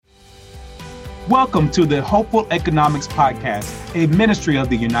Welcome to the Hopeful Economics Podcast, a ministry of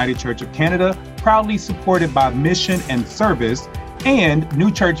the United Church of Canada, proudly supported by Mission and Service and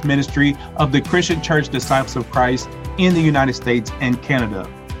New Church Ministry of the Christian Church Disciples of Christ in the United States and Canada.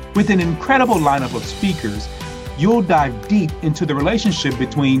 With an incredible lineup of speakers, you'll dive deep into the relationship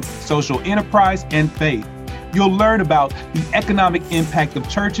between social enterprise and faith. You'll learn about the economic impact of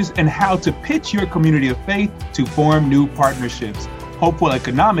churches and how to pitch your community of faith to form new partnerships. Hopeful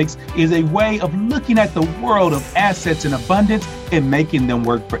Economics is a way of looking at the world of assets in abundance and making them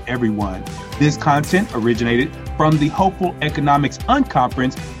work for everyone. This content originated from the Hopeful Economics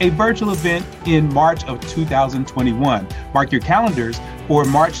Unconference, a virtual event in March of 2021. Mark your calendars for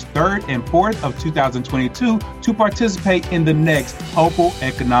March 3rd and 4th of 2022 to participate in the next Hopeful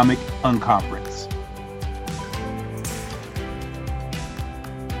Economic Unconference.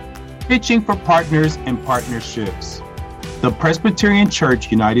 Pitching for partners and partnerships. The Presbyterian Church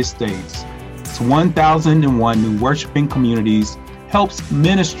United States, its 1001 new worshiping communities, helps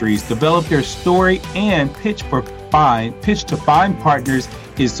ministries develop their story and pitch to find partners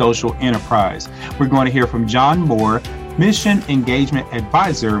in social enterprise. We're going to hear from John Moore, Mission Engagement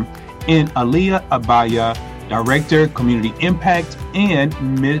Advisor, and Aliyah Abaya, Director, Community Impact and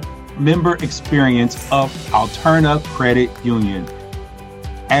Member Experience of Alterna Credit Union.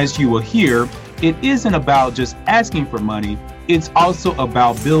 As you will hear, it isn't about just asking for money, it's also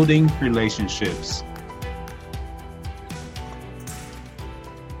about building relationships.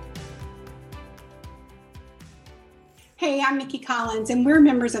 Hey, I'm Nikki Collins, and we're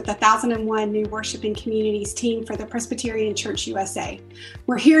members of the 1001 New Worshiping Communities team for the Presbyterian Church USA.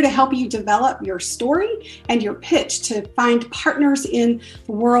 We're here to help you develop your story and your pitch to find partners in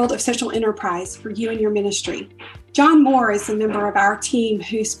the world of social enterprise for you and your ministry. John Moore is a member of our team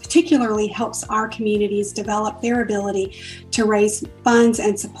who particularly helps our communities develop their ability to raise funds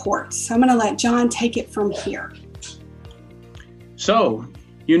and support. So I'm going to let John take it from here. So,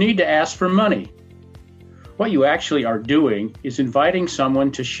 you need to ask for money. What you actually are doing is inviting someone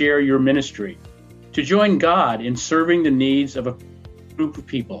to share your ministry, to join God in serving the needs of a group of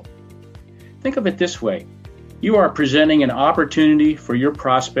people. Think of it this way. You are presenting an opportunity for your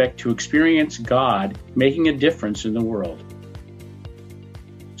prospect to experience God making a difference in the world.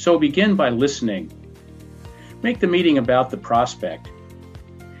 So begin by listening. Make the meeting about the prospect.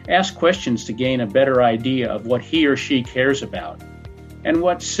 Ask questions to gain a better idea of what he or she cares about and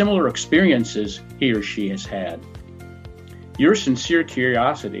what similar experiences he or she has had. Your sincere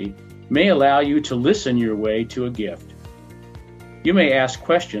curiosity may allow you to listen your way to a gift. You may ask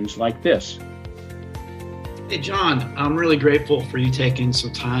questions like this. Hey, John, I'm really grateful for you taking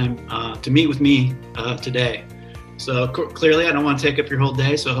some time to meet with me today. So clearly, I don't want to take up your whole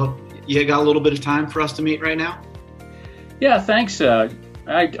day, so I hope you got a little bit of time for us to meet right now. Yeah, thanks.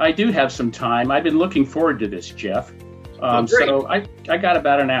 I do have some time. I've been looking forward to this, Jeff. So I got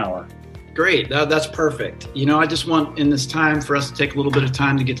about an hour. Great. That's perfect. You know, I just want in this time for us to take a little bit of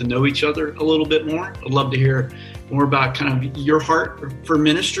time to get to know each other a little bit more. I'd love to hear more about kind of your heart for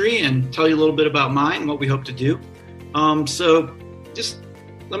ministry and tell you a little bit about mine and what we hope to do. So just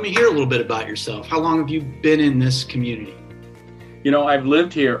let me hear a little bit about yourself. How long have you been in this community? You know, I've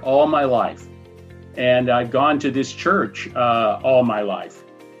lived here all my life, and I've gone to this church all my life.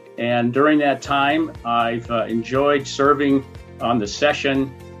 And during that time, I've enjoyed serving on the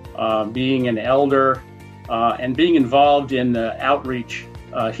session, being an elder, and being involved in the outreach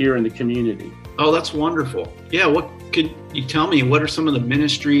here in the community. Oh, that's wonderful. Yeah, what could you tell me? What are some of the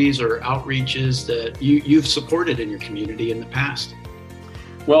ministries or outreaches that you've supported in your community in the past?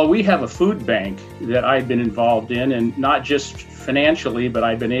 Well, we have a food bank that I've been involved in, and not just financially, but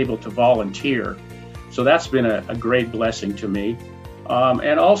I've been able to volunteer. So that's been a great blessing to me.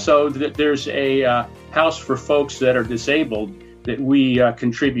 And also there's a house for folks that are disabled that we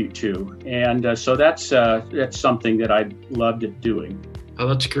contribute to. And so that's something that I loved doing. Oh,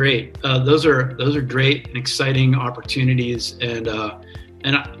 that's great. Those are great and exciting opportunities. And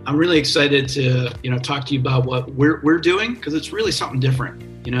I'm really excited to, talk to you about what we're doing, because it's really something different.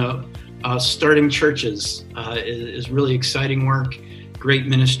 Starting churches is really exciting work, great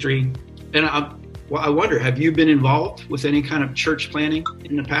ministry. And I wonder, have you been involved with any kind of church planning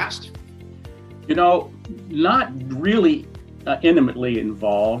in the past? Not really intimately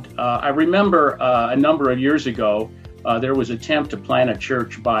involved. I remember a number of years ago, there was an attempt to plant a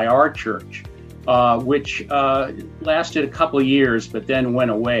church by our church, which lasted a couple of years, but then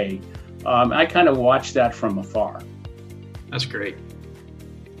went away. I kind of watched that from afar. That's great.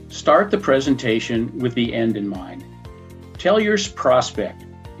 Start the presentation with the end in mind. Tell your prospect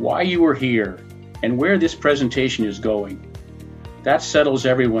why you are here and where this presentation is going. That settles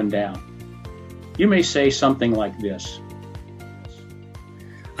everyone down. You may say something like this.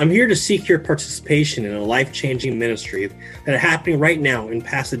 I'm here to seek your participation in a life-changing ministry that is happening right now in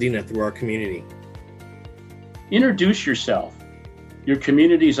Pasadena through our community. Introduce yourself, your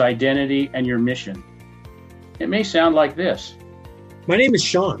community's identity, and your mission. It may sound like this. My name is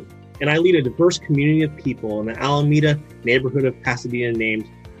Sean, and I lead a diverse community of people in the Alameda neighborhood of Pasadena named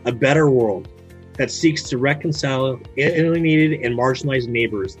A Better World that seeks to reconcile alienated and marginalized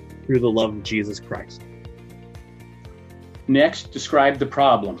neighbors through the love of Jesus Christ. Next, describe the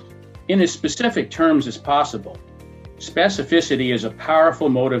problem in as specific terms as possible. Specificity is a powerful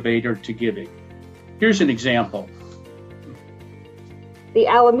motivator to giving. Here's an example. The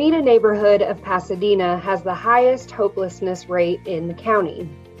Alameda neighborhood of Pasadena has the highest hopelessness rate in the county.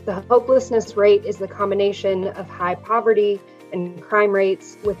 The hopelessness rate is the combination of high poverty and crime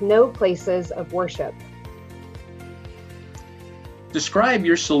rates with no places of worship. Describe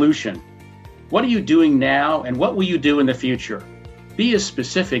your solution. What are you doing now, and what will you do in the future? Be as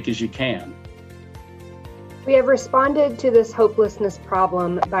specific as you can. We have responded to this hopelessness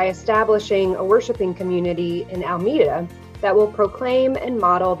problem by establishing a worshiping community in Alameda that will proclaim and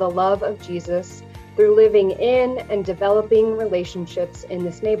model the love of Jesus through living in and developing relationships in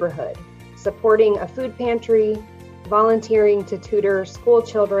this neighborhood, supporting a food pantry, volunteering to tutor school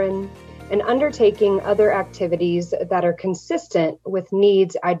children, and undertaking other activities that are consistent with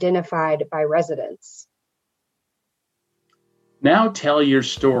needs identified by residents. Now tell your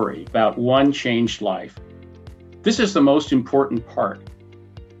story about one changed life. This is the most important part.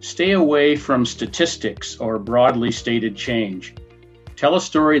 Stay away from statistics or broadly stated change. Tell a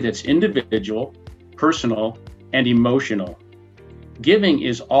story that's individual, personal, and emotional. Giving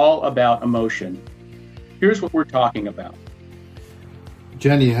is all about emotion. Here's what we're talking about.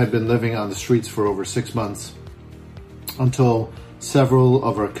 Jenny had been living on the streets for over 6 months until several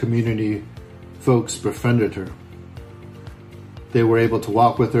of our community folks befriended her. They were able to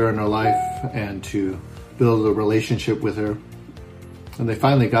walk with her in her life and to build a relationship with her. And they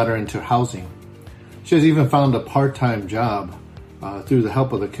finally got her into housing. She has even found a part-time job through the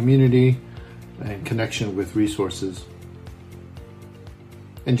help of the community and connection with resources.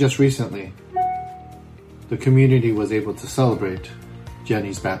 And just recently, the community was able to celebrate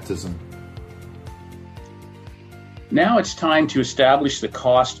Jenny's baptism. Now it's time to establish the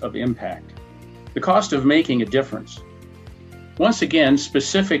cost of impact, the cost of making a difference. Once again,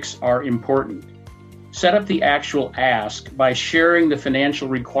 specifics are important. Set up the actual ask by sharing the financial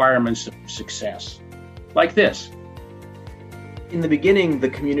requirements of success. Like this. In the beginning, the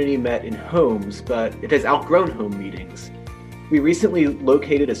community met in homes, but it has outgrown home meetings. We recently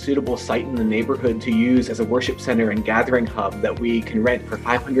located a suitable site in the neighborhood to use as a worship center and gathering hub that we can rent for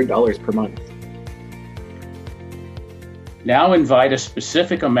 $500 per month. Now invite a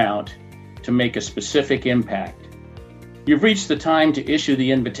specific amount to make a specific impact. You've reached the time to issue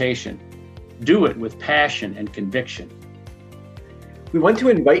the invitation. Do it with passion and conviction. We want to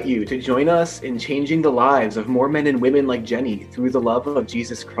invite you to join us in changing the lives of more men and women like Jenny through the love of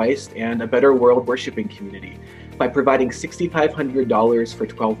Jesus Christ and a better world worshiping community by providing $6,500 for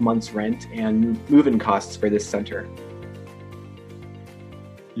 12 months rent and move-in costs for this center.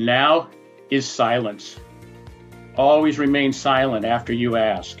 Now is silence. Always remain silent after you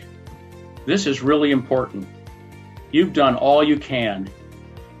ask. This is really important. You've done all you can.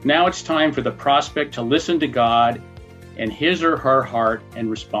 Now it's time for the prospect to listen to God and his or her heart and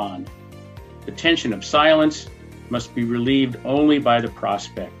respond. The tension of silence must be relieved only by the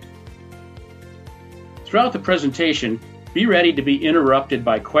prospect. Throughout the presentation, be ready to be interrupted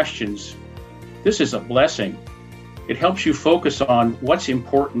by questions. This is a blessing. It helps you focus on what's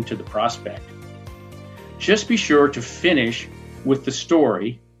important to the prospect. Just be sure to finish with the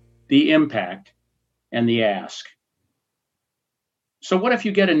story, the impact, and the ask. So what if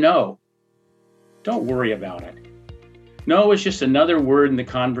you get a no? Don't worry about it. No is just another word in the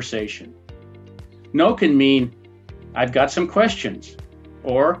conversation. No can mean, I've got some questions,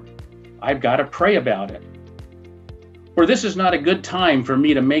 or I've got to pray about it, or this is not a good time for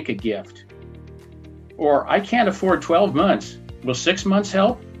me to make a gift, or I can't afford 12 months. Will 6 months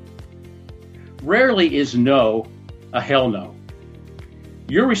help? Rarely is no a hell no.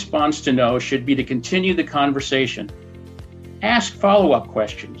 Your response to no should be to continue the conversation. Ask follow-up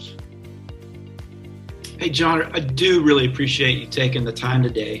questions. Hey, John, I do really appreciate you taking the time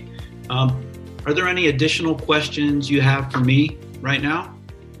today. Are there any additional questions you have for me right now?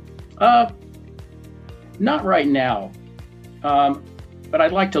 Not right now, but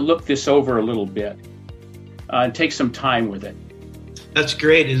I'd like to look this over a little bit and take some time with it. That's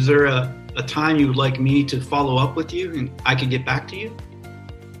great. Is there a time you would like me to follow up with you and I could get back to you?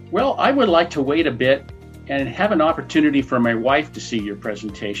 Well, I would like to wait a bit and have an opportunity for my wife to see your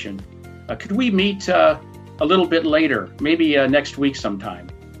presentation. Could we meet a little bit later, maybe next week sometime?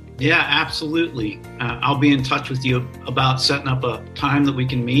 Yeah, absolutely. I'll be in touch with you about setting up a time that we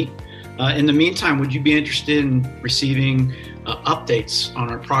can meet. In the meantime, would you be interested in receiving updates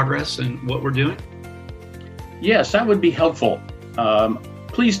on our progress and what we're doing? Yes, that would be helpful.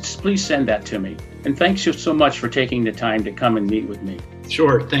 Please send that to me. And thanks you so much for taking the time to come and meet with me.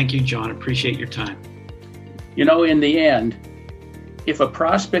 Sure. Thank you, John. Appreciate your time. You know, in the end, if a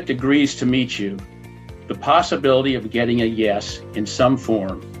prospect agrees to meet you, the possibility of getting a yes in some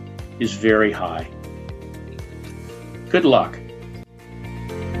form is very high. Good luck.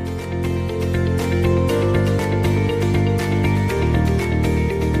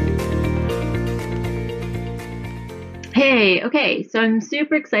 Hey, okay, so I'm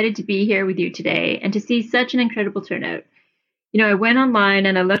super excited to be here with you today and to see such an incredible turnout. You know, I went online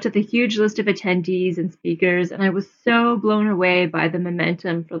and I looked at the huge list of attendees and speakers, and I was so blown away by the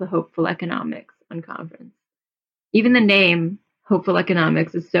momentum for the Hopeful Economics Unconference. Even the name, Hopeful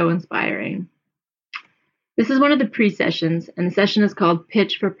Economics, is so inspiring. This is one of the pre-sessions, and the session is called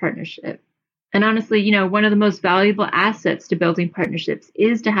Pitch for Partnership. And honestly, you know, one of the most valuable assets to building partnerships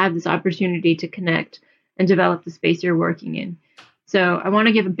is to have this opportunity to connect and develop the space you're working in. So I want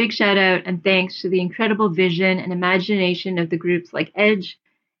to give a big shout out and thanks to the incredible vision and imagination of the groups like EDGE,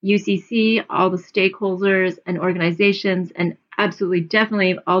 UCC, all the stakeholders and organizations, and absolutely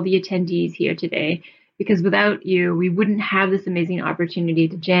definitely all the attendees here today, because without you, we wouldn't have this amazing opportunity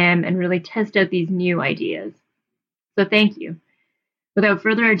to jam and really test out these new ideas. So thank you. Without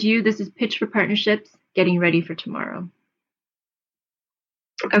further ado, this is Pitch for Partnerships, getting ready for tomorrow.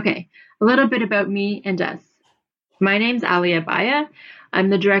 Okay, a little bit about me and us. My name's Alia Baya.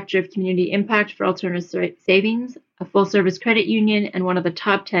 I'm the Director of Community Impact for Alternative Savings, a full-service credit union and one of the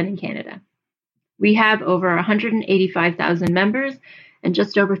top 10 in Canada. We have over 185,000 members and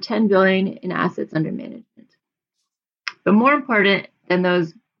just over 10 billion in assets under management. But more important than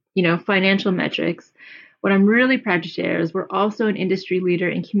those, financial metrics, what I'm really proud to share is we're also an industry leader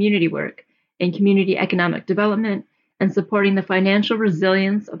in community work and community economic development and supporting the financial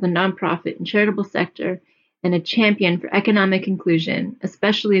resilience of the nonprofit and charitable sector, and a champion for economic inclusion,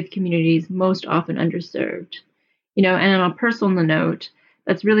 especially of communities most often underserved. And on a personal note,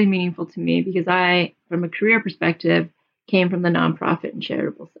 that's really meaningful to me because I, from a career perspective, came from the nonprofit and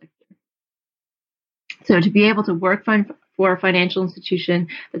charitable sector. So to be able to work for a financial institution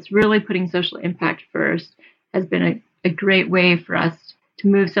that's really putting social impact first has been a great way for us to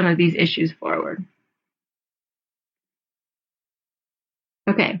move some of these issues forward.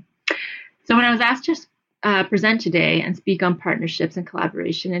 Okay, so when I was asked to present today and speak on partnerships and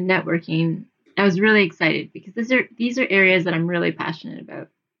collaboration and networking, I was really excited because these are areas that I'm really passionate about.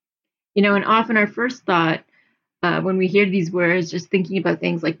 And often our first thought when we hear these words, just thinking about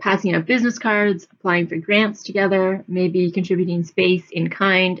things like passing out business cards, applying for grants together, maybe contributing space in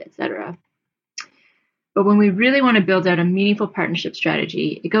kind, etc. But when we really want to build out a meaningful partnership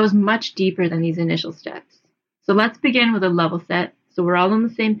strategy, it goes much deeper than these initial steps. So let's begin with a level set so we're all on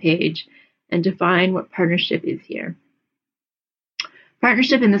the same page and define what partnership is here.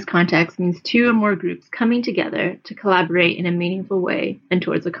 Partnership in this context means two or more groups coming together to collaborate in a meaningful way and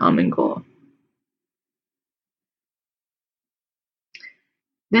towards a common goal.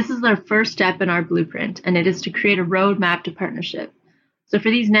 This is our first step in our blueprint, and it is to create a roadmap to partnership. So for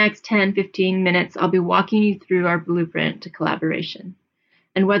these next 10-15 minutes, I'll be walking you through our blueprint to collaboration.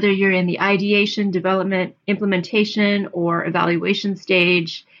 And whether you're in the ideation, development, implementation, or evaluation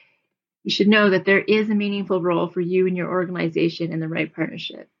stage, you should know that there is a meaningful role for you and your organization in the right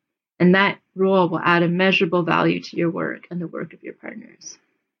partnership. And that role will add a measurable value to your work and the work of your partners.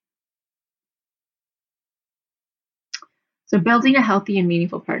 So building a healthy and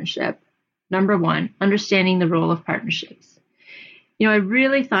meaningful partnership. Number one, understanding the role of partnerships. I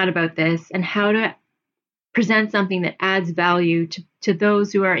really thought about this and how to present something that adds value to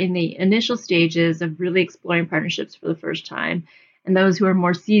those who are in the initial stages of really exploring partnerships for the first time, and those who are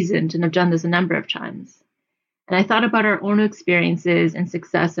more seasoned and have done this a number of times. And I thought about our own experiences and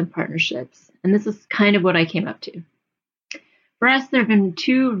success in partnerships, and this is kind of what I came up to. For us, there have been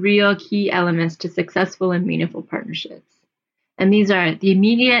two real key elements to successful and meaningful partnerships. And these are the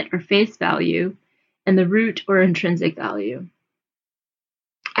immediate or face value and the root or intrinsic value.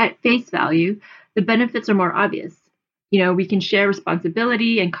 At face value, the benefits are more obvious. We can share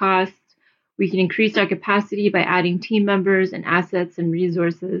responsibility and costs. We can increase our capacity by adding team members and assets and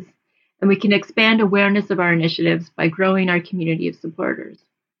resources. And we can expand awareness of our initiatives by growing our community of supporters.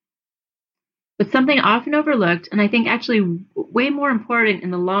 But something often overlooked, and I think actually way more important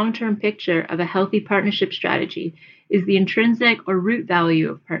in the long-term picture of a healthy partnership strategy, is the intrinsic or root value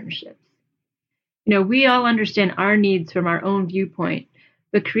of partnerships. We all understand our needs from our own viewpoint,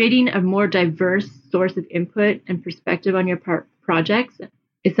 but creating a more diverse source of input and perspective on your projects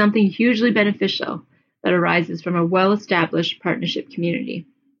is something hugely beneficial that arises from a well-established partnership community.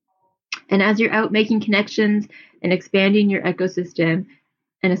 And as you're out making connections and expanding your ecosystem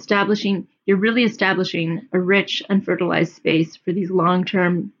and you're really establishing a rich, unfertilized space for these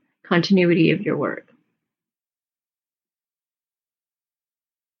long-term continuity of your work.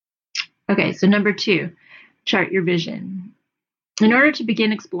 Okay, so number 2, chart your vision. In order to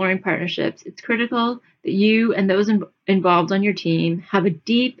begin exploring partnerships, it's critical that you and those involved on your team have a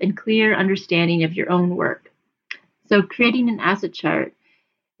deep and clear understanding of your own work. So creating an asset chart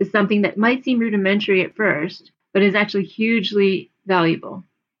is something that might seem rudimentary at first, but is actually hugely valuable.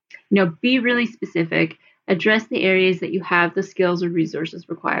 Be really specific, address the areas that you have the skills or resources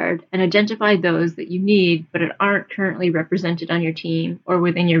required, and identify those that you need but aren't currently represented on your team or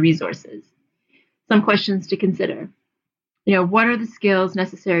within your resources. Some questions to consider. What are the skills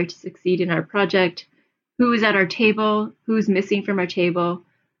necessary to succeed in our project? Who is at our table? Who's missing from our table?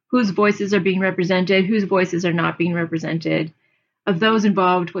 Whose voices are being represented? Whose voices are not being represented? Of those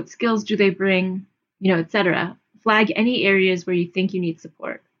involved, what skills do they bring? Etc. Flag any areas where you think you need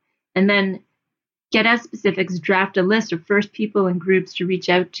support. And then get as specifics, draft a list of first people and groups to reach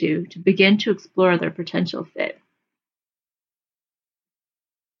out to begin to explore their potential fit.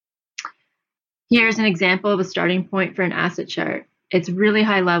 Here's an example of a starting point for an asset chart. It's really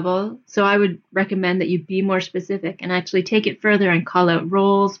high level, so I would recommend that you be more specific and actually take it further and call out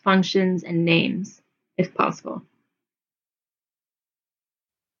roles, functions, and names, if possible.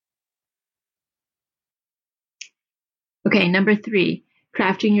 Okay, number 3,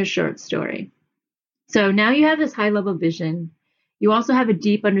 crafting your short story. So now you have this high-level vision. You also have a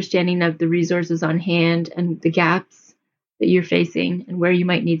deep understanding of the resources on hand and the gaps that you're facing and where you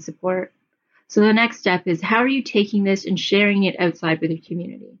might need support. So the next step is, how are you taking this and sharing it outside with your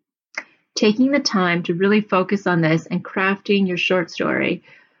community? Taking the time to really focus on this and crafting your short story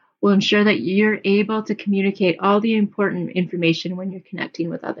will ensure that you're able to communicate all the important information when you're connecting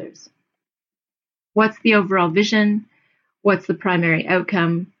with others. What's the overall vision? What's the primary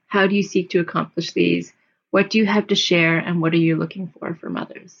outcome? How do you seek to accomplish these? What do you have to share, and what are you looking for from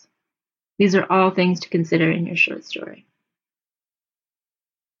others? These are all things to consider in your short story.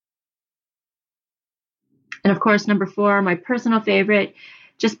 And of course, number 4, my personal favorite,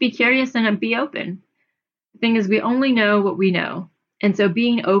 just be curious and be open. The thing is, we only know what we know. And so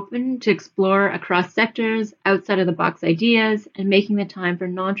being open to explore across sectors, outside of the box ideas, and making the time for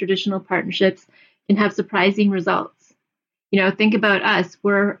non-traditional partnerships can have surprising results. Think about us.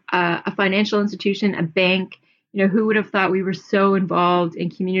 We're a financial institution, a bank. Who would have thought we were so involved in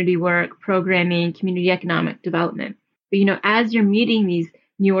community work, programming, community economic development? But, as you're meeting these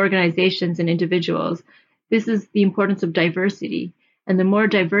new organizations and individuals, this is the importance of diversity. And the more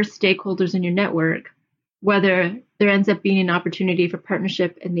diverse stakeholders in your network, whether there ends up being an opportunity for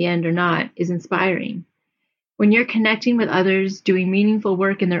partnership in the end or not, is inspiring. When you're connecting with others, doing meaningful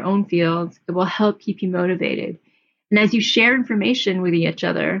work in their own fields, it will help keep you motivated. And as you share information with each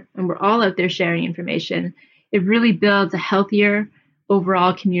other, and we're all out there sharing information, it really builds a healthier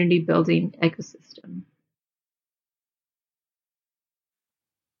overall community building ecosystem.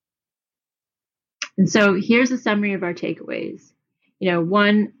 And so here's a summary of our takeaways.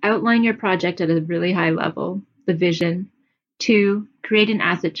 1, outline your project at a really high level, the vision. 2, create an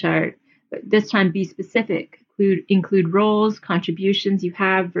asset chart, but this time be specific. Include roles, contributions you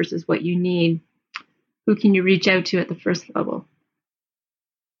have versus what you need. Who can you reach out to at the first level?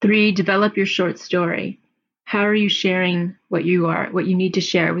 3, develop your short story. How are you sharing what you need to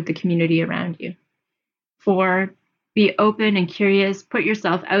share with the community around you? 4, be open and curious. Put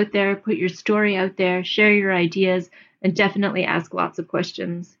yourself out there, put your story out there, share your ideas, and definitely ask lots of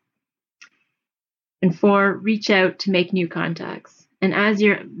questions. And 4, reach out to make new contacts. And as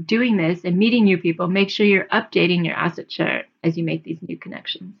you're doing this and meeting new people, make sure you're updating your asset chart as you make these new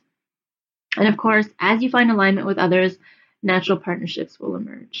connections. And of course, as you find alignment with others, natural partnerships will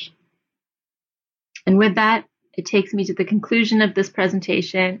emerge. And with that, it takes me to the conclusion of this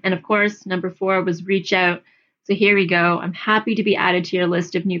presentation. And of course, number 4 was reach out. So here we go. I'm happy to be added to your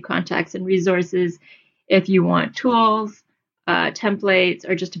list of new contacts and resources. If you want tools, templates,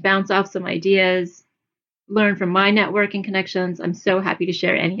 or just to bounce off some ideas, learn from my network and connections, I'm so happy to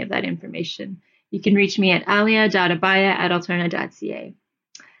share any of that information. You can reach me at alia.abaya@alterna.ca.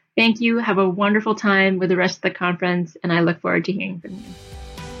 Thank you. Have a wonderful time with the rest of the conference, and I look forward to hearing from you.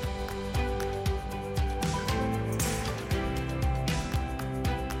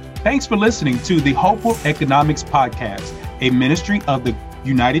 Thanks for listening to the Hopeful Economics Podcast, a ministry of the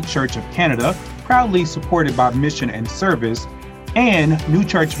United Church of Canada, proudly supported by Mission and Service, and New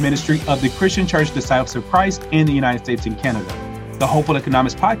Church Ministry of the Christian Church Disciples of Christ in the United States and Canada. The Hopeful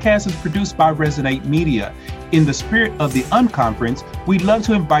Economics Podcast is produced by Resonate Media. In the spirit of the Unconference, we'd love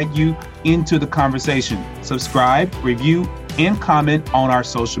to invite you into the conversation. Subscribe, review, and comment on our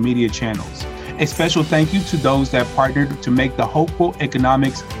social media channels. A special thank you to those that partnered to make the Hopeful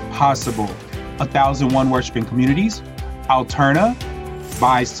Economics possible. 1001 Worshiping Communities, Alterna,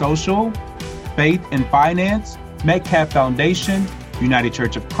 Buy Social, Faith and Finance, Metcalf Foundation, United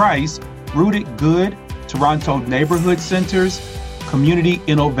Church of Christ, Rooted Good, Toronto Neighborhood Centers, Community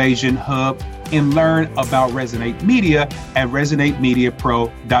Innovation Hub, and learn about Resonate Media at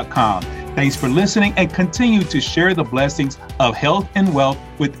ResonateMediaPro.com. Thanks for listening and continue to share the blessings of health and wealth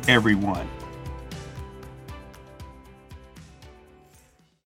with everyone.